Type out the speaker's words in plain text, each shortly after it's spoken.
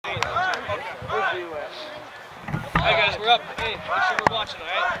we're up. Hey, make sure we're watching,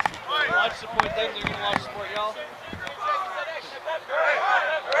 alright? Watch support them, they're gonna watch support y'all.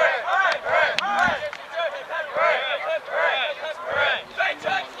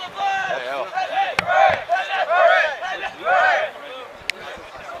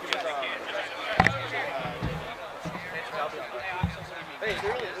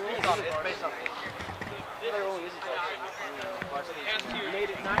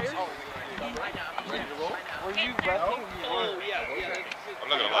 Were you resting? Oh, yeah. I'm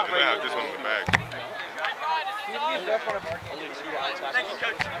not gonna lie, because I have this one in the bag.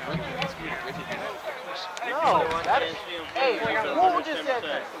 No, that is. Hey, who just said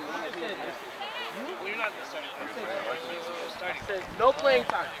that? We're not starting. No playing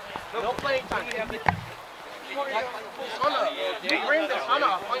time. No playing time.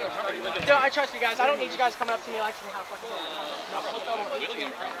 No, I trust you guys. I don't need you guys coming up to me like some half fucking.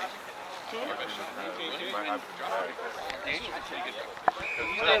 Look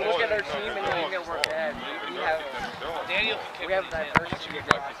at our team and think that we're bad. Daniel, We have diversity. Me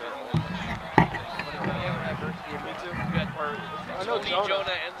too. We got Tony,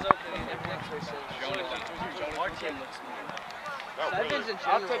 Jonah, Enzo,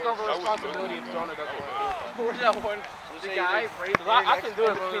 I'll take over responsibility if Jonah doesn't want to do it. Who's that one? The guy, I can do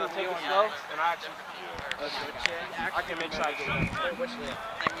it between the take it slow, and I actually I can make sure I get it. I think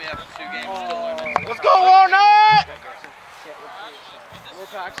we have 2 games still. Let's go, Walnut! We're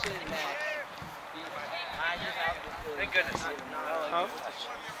practicing next. Thank goodness. Huh?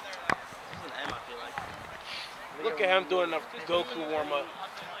 Look at him doing the Goku warm-up.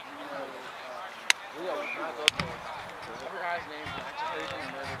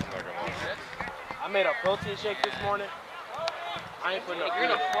 I made a protein shake this morning. I ain't putting up. You're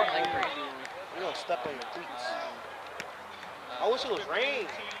gonna step on your cleats. I wish it was rain.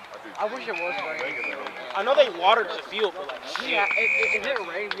 I wish it was rain. I know they watered the field, but like, shit. Yeah, if it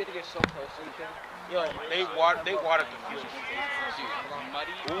rained, we had to get so close to each other. Yo, they watered the field.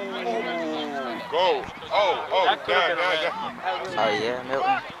 Ooh, go. Oh, That could've been Oh yeah,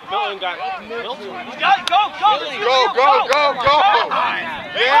 Milton. Milton got Milton. You got it, go! Go.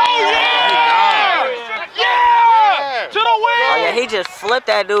 Yeah! Yeah! To the win! Oh yeah, he just flipped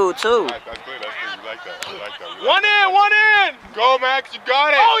that dude too. That's good. You like that. One in! Go, Max, you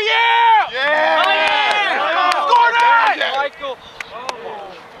got it! Oh yeah! Yeah! Score that! Michael!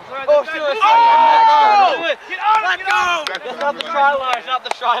 Oh, shit. Get on it! That's not the try line. It's not the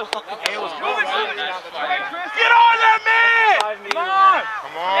try line. It was Move it, Get on that man! Come on!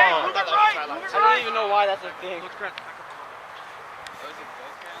 Move it right! I don't even know why that's a thing.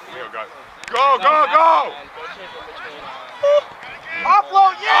 Leo got it. Go!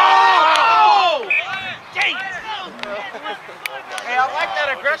 Offload, yeah! Hey, I like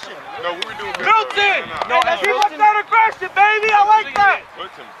that aggression. No, we were doing good. Milton! No, Keep up that aggression, baby! I like that!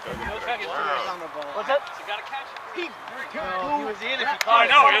 Put some What's that? You gotta catch it. He was in if you I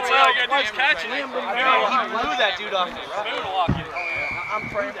know, it's all good. He's catching it. He blew that dude off the rough. I'm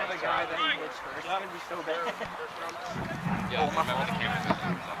praying for the guy that he hits first. It's gonna be so bad. Yeah, remember the camera.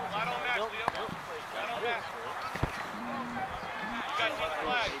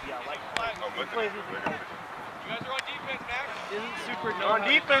 You guys are on defense, Max. Isn't super On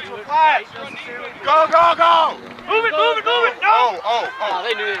defense with flash. Go! Move it! No! Oh!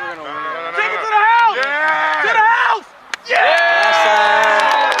 They knew they were gonna win. Take it to the house! Yeah! To the house!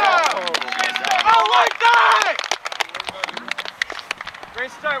 Yeah! I like that!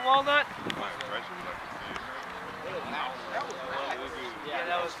 Great start, Walnut. Yeah,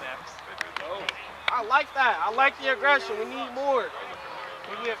 that was Max. I like that. I like the aggression. We need more.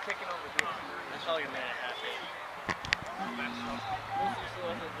 Maybe we have taken over here. That's all you're mad at.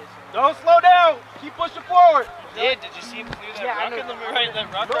 Don't slow down. Keep pushing forward. Did you see him do that rock in the right?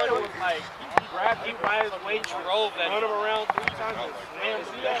 That rock right was like he grabbed him by his waist, drove that. run him around 3 times and slam him.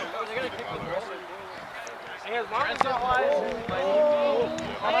 See that? They're gonna kick the ball. And his mom is not wise.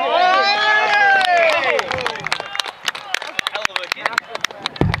 Hell of a hit.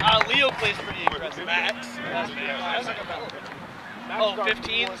 Leo plays pretty aggressive. Max. Oh,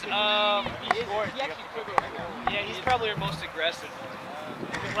 15s. Yeah, he's probably our most aggressive.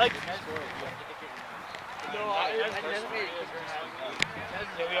 Like. No,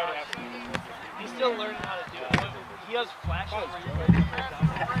 he's still learning how to do it. He has flashes.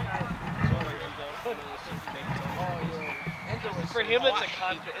 For him, it's a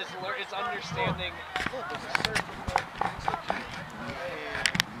confidence. It's understanding.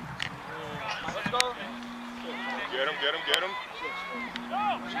 Let's go. Get him.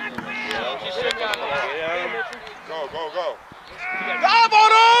 Go.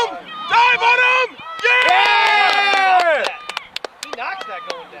 Dive on him! Yeah!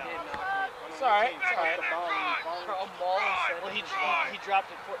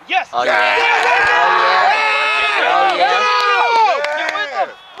 dropped it for. Yes. Oh yeah. Oh yeah.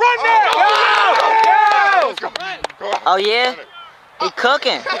 Run there! Go! Oh yeah. He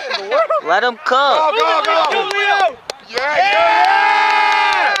cooking. Let him cook. Go! Leo!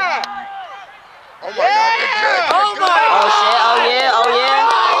 Yeah! Oh my God! Oh shit. Oh yeah. Oh yeah.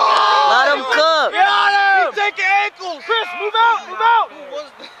 Let him cook. He's taking ankles. Chris, move out. Move out.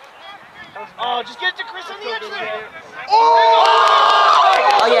 Oh, just get it to Chris on the edge there.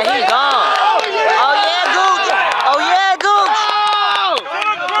 Oh yeah. He gone. Oh yeah, Gooch. Oh yeah, Gooch.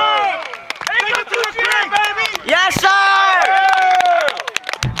 Take it to the green, baby. Yes, sir.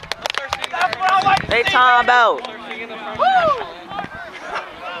 That's what I like. They time out.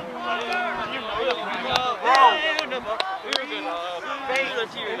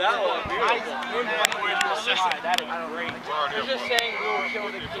 You're just saying we will kill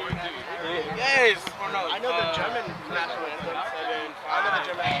the king. Yes. I know the German national anthem. I know the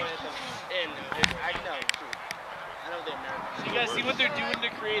German national anthem. I know the American. So you guys see what they're doing to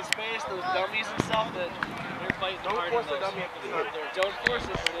create space? Those dummies and stuff that they're fighting hard. Don't force the dummy if it's not there. Don't force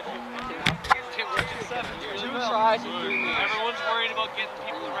it, but if you can work it 7 years. 2 tries and 3 minutes. Everyone's worried about getting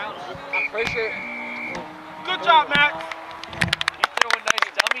people around. I'm pretty sure. Good job, Max. You throw a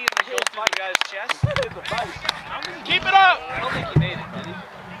nice dummy and then goes through the guy's chest. Keep it up. I don't think he made it, did he?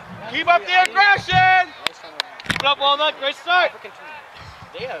 Keep up the aggression. Keep it up, Walnut. Great start.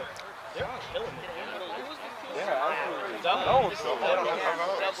 They're killing it. Dublin.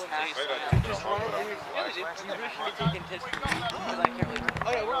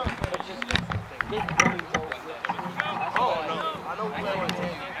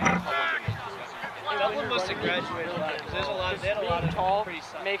 Dublin must have graduated a lot because there's a lot. They had a lot of Tall pretty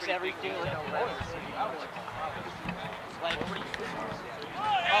solid. makes everything look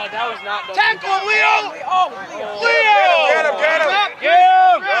Oh, that was not the Tackle, Leo! Oh, Leo! Get him!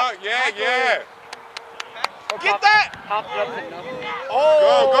 Yeah! Get that! Pop it up to nothing.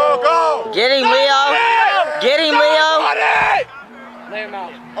 Go! Get him, Leo. Get him, Leo. Lay him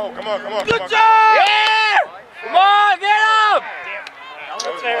out. Oh, come on. Good job! Yeah! Come on, get him!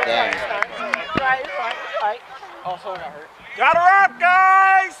 Damn. Right. Oh, someone got hurt. Got her up,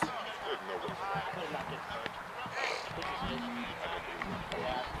 guys! Is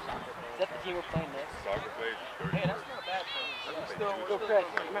that the team we're playing next? Hey, that's not bad. Still, go Chris. Is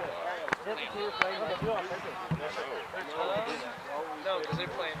that the team we're playing next? No, because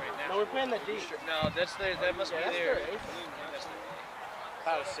they're playing right now. No, we're playing the D. No, that's their. That must be their. That's their.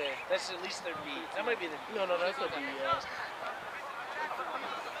 I would say. That's at least their B. That might be the. No, that's the D.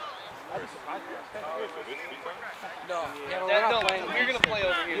 No. Yeah, No, we're gonna play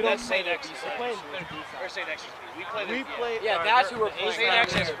over here. That's St. X. Or St. X. We play the. Yeah, that's who we're playing. St.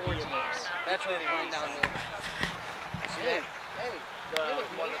 X has 4 teams. That's who we're playing down there. Hey,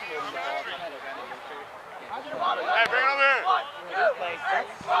 bring it over here!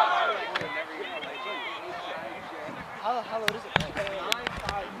 How low is it?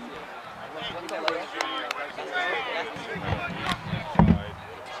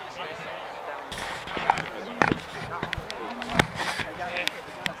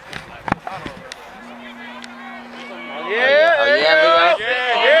 Oh yeah, Leo.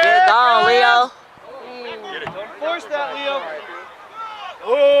 Get it on, Leo. Don't force that, Leo.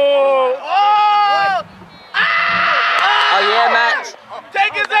 Oh yeah, Max.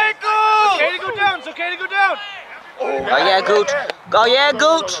 Take his ankle! It's okay to go down. It's okay to go down. Oh yeah, Gooch. Oh yeah,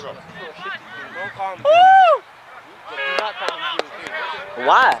 Gooch.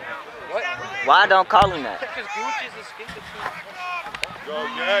 Why? Why don't call him that? Because Gooch is a skink between. Go,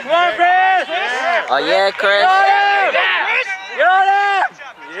 yeah! Come on, Chris! Oh yeah, Chris. Get on him!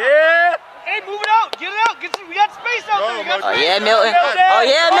 Yeah! Hey, move it out! Get it out! We got space out there! We got Oh space. yeah, Milton. Oh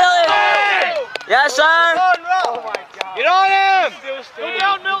yeah, Milton. Yes, sir. Oh my God! Get on him! Go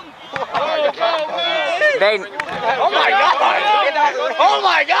down, Milton! Go! They. Oh my God! Oh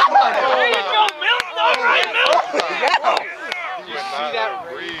my God! There you go, Milton! All right, Milton! See that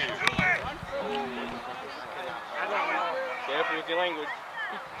breathe. Careful with your language.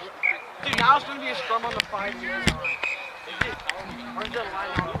 Dude, now it's going to be a scrum on the 5 years.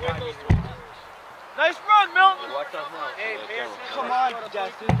 Nice run, Milton! Hey, come on,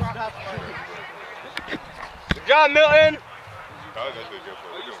 Justin. Stop. Good job, Milton! That was actually a good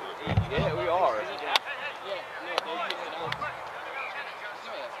play. Yeah, we are.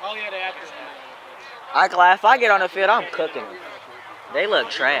 Oh, yeah, they have to. If I get on the field, I'm cooking them. They look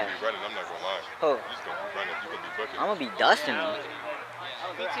trash. Running, I'm not gonna lie. Oh, You just gonna be running. You gonna be bucking. I'm gonna be dusting them.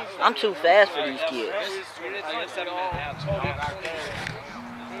 I'm too fast for these kids.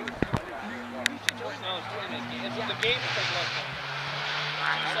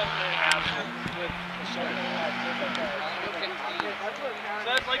 So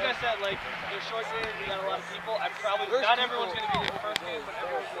that's like I said, like they're short games, we got a lot of people. I'm probably not everyone's gonna be there the first game, but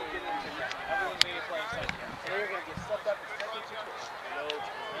everyone's gonna get in. Everyone's gonna be playing second game. They're gonna get stepped up and stepped into it.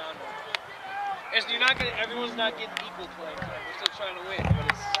 It's, you're not gonna. Everyone's not getting equal playing time. We're still trying to win,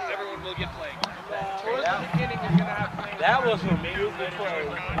 but it's, everyone will get playing. Towards the beginning, you're gonna have playing. That was a beautiful play.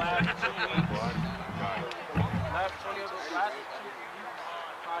 Last 2 weeks. Last 20 of those last 2 weeks.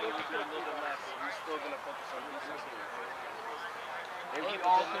 Probably a little bit less. We're still gonna focus on defense. And we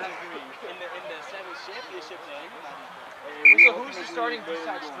all can agree. In the 7th championship game. So who's the starting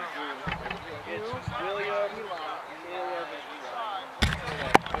besides Strong? It's William, Caleb, and Eli.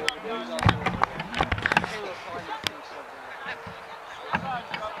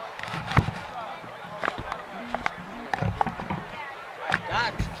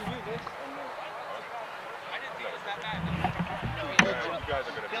 God, can you do this?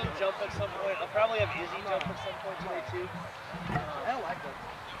 He'll jump at some point. I'll probably have Izzy jump at some point today too. I don't like that.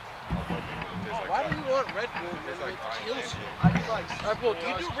 Why do you want Red Bull when it kills you? Red Bull,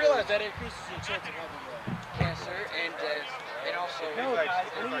 you do realize that increases your chance of having cancer and also. No, guys,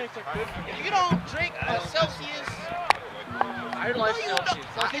 if you don't drink a Celsius, I don't like Celsius.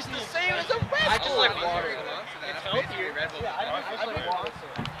 It's the same as a Red Bull. I just like water. It's healthier. Yeah, I like water.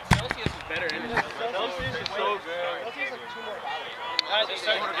 Celsius is better. Celsius is so good. Celsius is like 2 more dollars. Guys,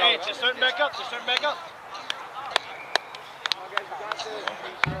 just starting back up. Just starting back up.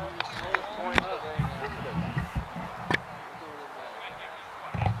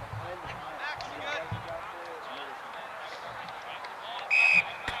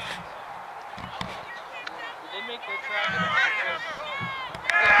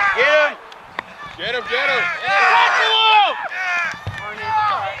 Get him! Get him!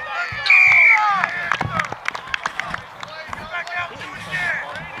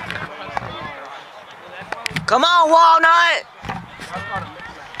 Come on, Walnut!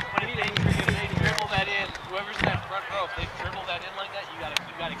 When you dribble that in, whoever's in that front row, if they dribble that in like that, you gotta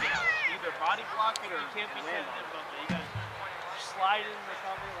get out. Either body block it or you can't be sitting in front of it. You gotta slide in the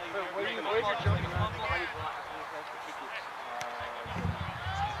cover like where's your like a fumble.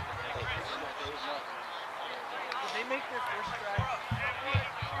 Did they make their first strike?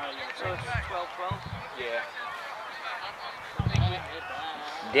 So it's 12-12? Yeah.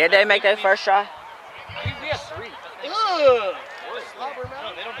 Did they make their first try? We have 3. Ugh! No,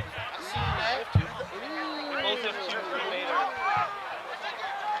 they don't make that. They both have 2 pre-made.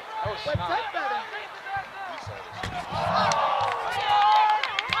 What's that better?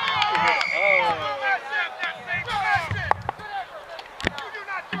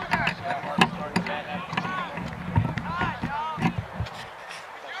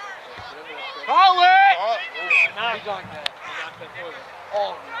 Call it! Not like that.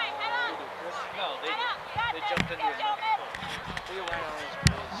 Oh, no, they jumped into it. they ran on his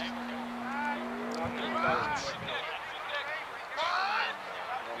bridge.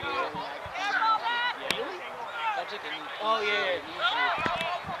 That's like a new. Oh, yeah.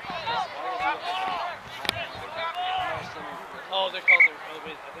 Oh, they're calling it. Oh,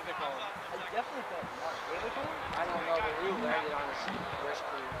 wait, I think they're calling it. I definitely thought Mark. What are they calling? I don't know. The rule landed on his wrist.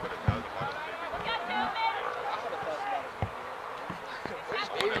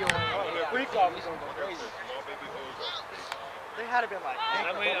 They had to be like.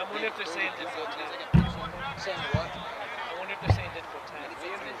 I wonder if they're saying didn't go 10. Saying what? I wonder if they're saying didn't go 10. It's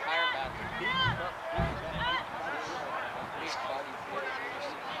an entire battle.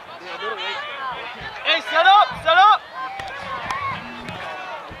 Hey, set up! Set up!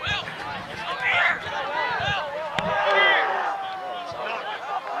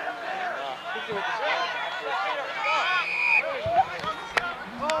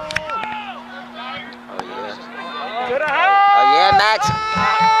 Oh yeah, Max.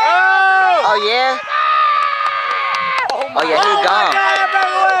 Oh yeah. Oh yeah, he's gone.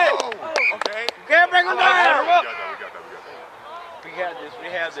 Okay. Can't bring him down. We got that. We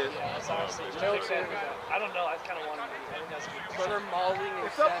have this. I don't know. I kind of want to. I think that's good. So they're mauling.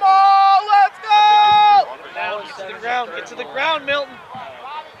 It's a ball. Let's go. Now get to the ground. Get to the ground, Milton.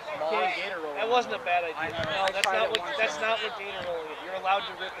 That wasn't a bad idea. No, that's not what gator rolling is. You're allowed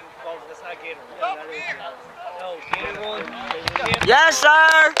to rip and fall. That's not gator rolling. No, gator rolling. Yes,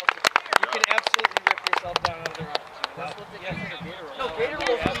 sir. You can absolutely rip yourself down out of their opportunity. That's what they get for gator rolling. No, gator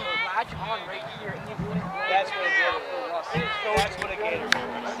roll is latch on right here. That's what a gator roll is. That's what a gator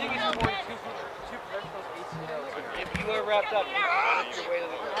roll is. I think it's going to prevent those ACLs. If you are wrapped up, you can rip your way to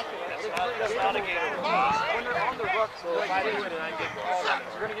the ground. That's not a gator roll. When they're on the ruck, so if I do it and I get called,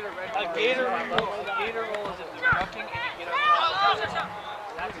 you're going to get a red card. A gator roll is if you're rucking and you get on top of it.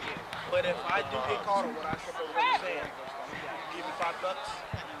 But if I do get caught on what I said, what I'm saying, give me $5.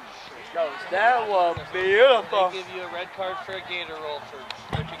 That was beautiful. They give you a red card for a gator roll for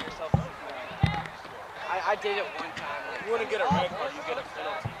switching yourself up. I did it one time. you wouldn't get a red card, you get a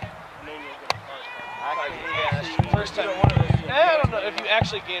penalty. And then you'll get a card. Yeah, first time. I don't know. If you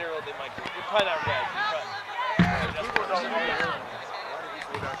actually gator roll, they might. You're probably not red. People don't know. Why did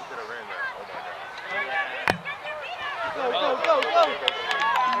you go down to the ran there? Oh my God. Go.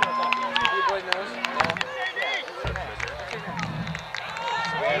 You boy knows.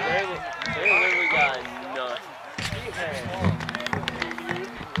 They literally got none.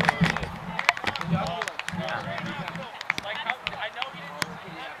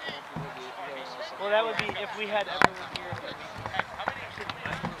 Well, that would be if we had everyone here.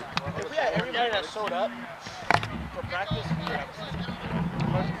 If we had everybody that showed up for practice, we would have a season.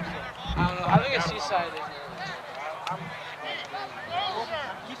 100%. I don't know. I think a seaside is.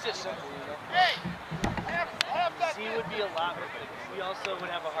 Keeps it simple, you know. C would be a lot with it. We also would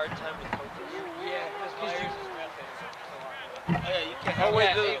have a hard time with coaches. Yeah, because Myers is Oh, yeah, you can't. Oh,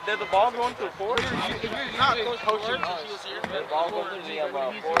 wait, did the ball go into the court? not coaching us. The ball goes to the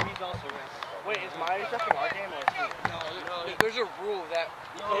yellow. He's also red. Wait, is Myers repping our game or is No, there's a rule that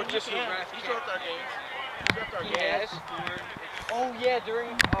coaches who ref He's repped our games. He's repped our Yes. Oh yeah,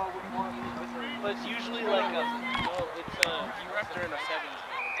 during But it's usually like a. No, it's He repped during the 70s.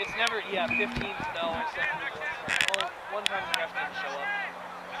 It's never 15 to no or 17. Well, one time the ref didn't show up.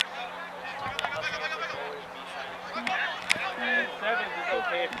 7s is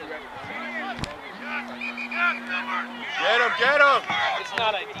okay if you rep. Get him! It's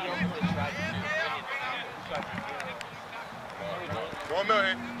not ideal for the try. 1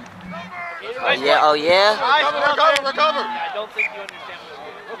 million. Oh yeah. Recover! I don't think you understand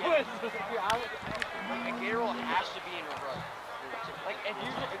what it is. a gator roll has to be in a row. Like if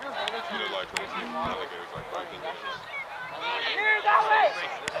you're running You know, like, alligators, like Vikings.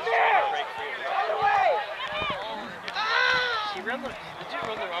 He ran the dude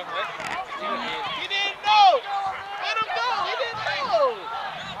run the wrong way. He didn't know! Let him go! He didn't know!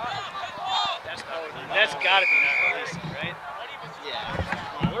 That's gotta be not releasing, right?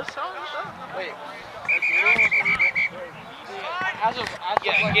 What's wrong with that? Wait.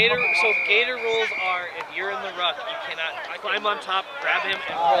 Gator. So gator rolls are if you're in the ruck, you cannot climb on top, grab him,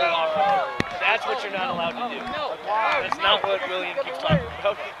 and roll off of him. That's what you're not allowed to do. That's not what William keeps talking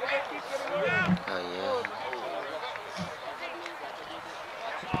about. Oh yeah.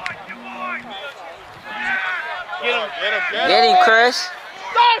 Get him, Chris.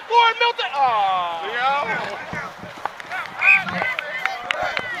 Dive for it, Milton! Aww.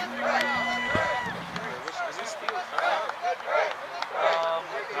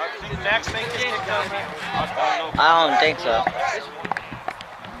 Did Max make this kick down here? I don't think so.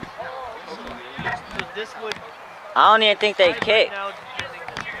 So this would. I don't even think they kicked. Now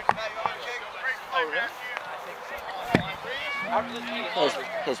using this.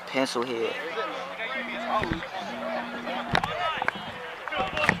 His pencil here.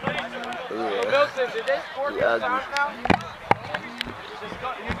 Milton, did they score He ugly. now?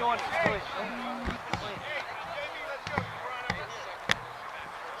 You're going.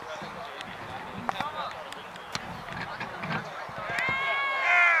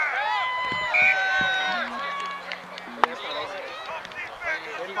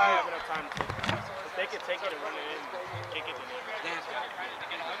 They probably have enough time to take it. If they could take it and run it in, kick it to them.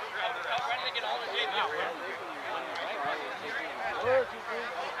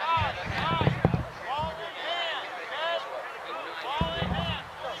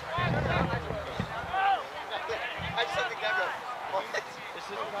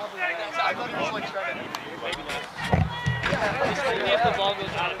 Only if the ball goes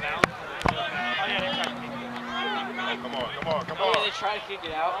out of bounds. Come on. Oh yeah, they try to kick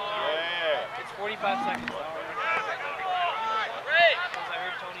it out. Yeah. It's 45 seconds though. Because I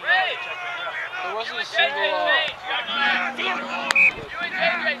heard Tony check the There wasn't a single.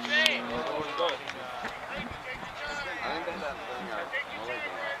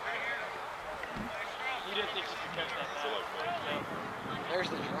 You didn't think you could catch that pass. There's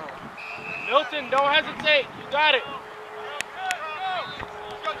the drum. Milton, don't hesitate. You got it.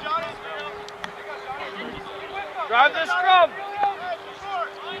 Drive this scrum.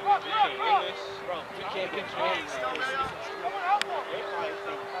 You can't control it.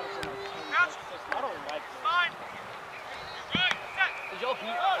 I don't like this. Did y'all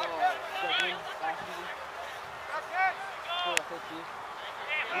beat Dublin last season? 12-13.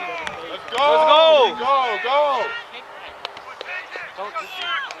 Let's go! Go!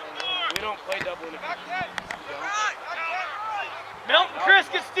 We don't play Dublin. Milton Chris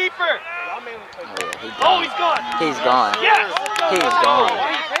gets deeper. Oh, he's gone. He's gone. Yes. He's gone.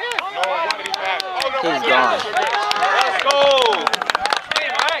 He's gone. Let's go. Hey,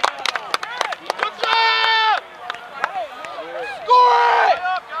 Mike. Good job. Score it.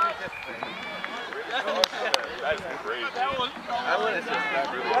 That's crazy. That was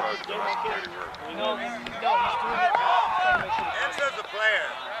That's really hard. Enzo's a player.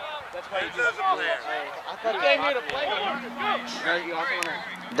 Enzo's a player. I thought he came here to play.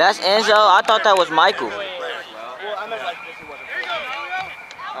 That's Enzo. I thought that was Michael. Well, I meant like this. He wasn't.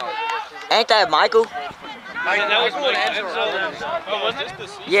 Ain't that Michael? That was Mike. Oh, was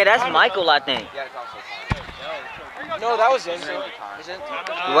it? Yeah, that's Michael, I think. No, that was Enzo.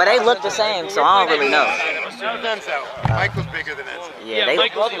 Well, they look the same, so I don't really know. Enzo. Michael's bigger than Enzo. Yeah,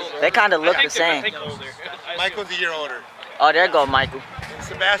 Michael's they kind of look I the think same. they're older. Michael's a year older. Oh, there go Michael.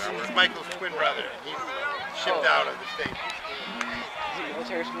 Sebastian is Michael's twin brother. He's shipped out of the state.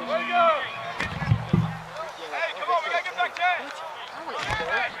 Military school. Hey, come on, we gotta get back 10.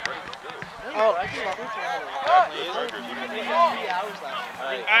 Oh, I think about All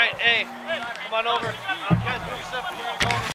right, hey, come on over.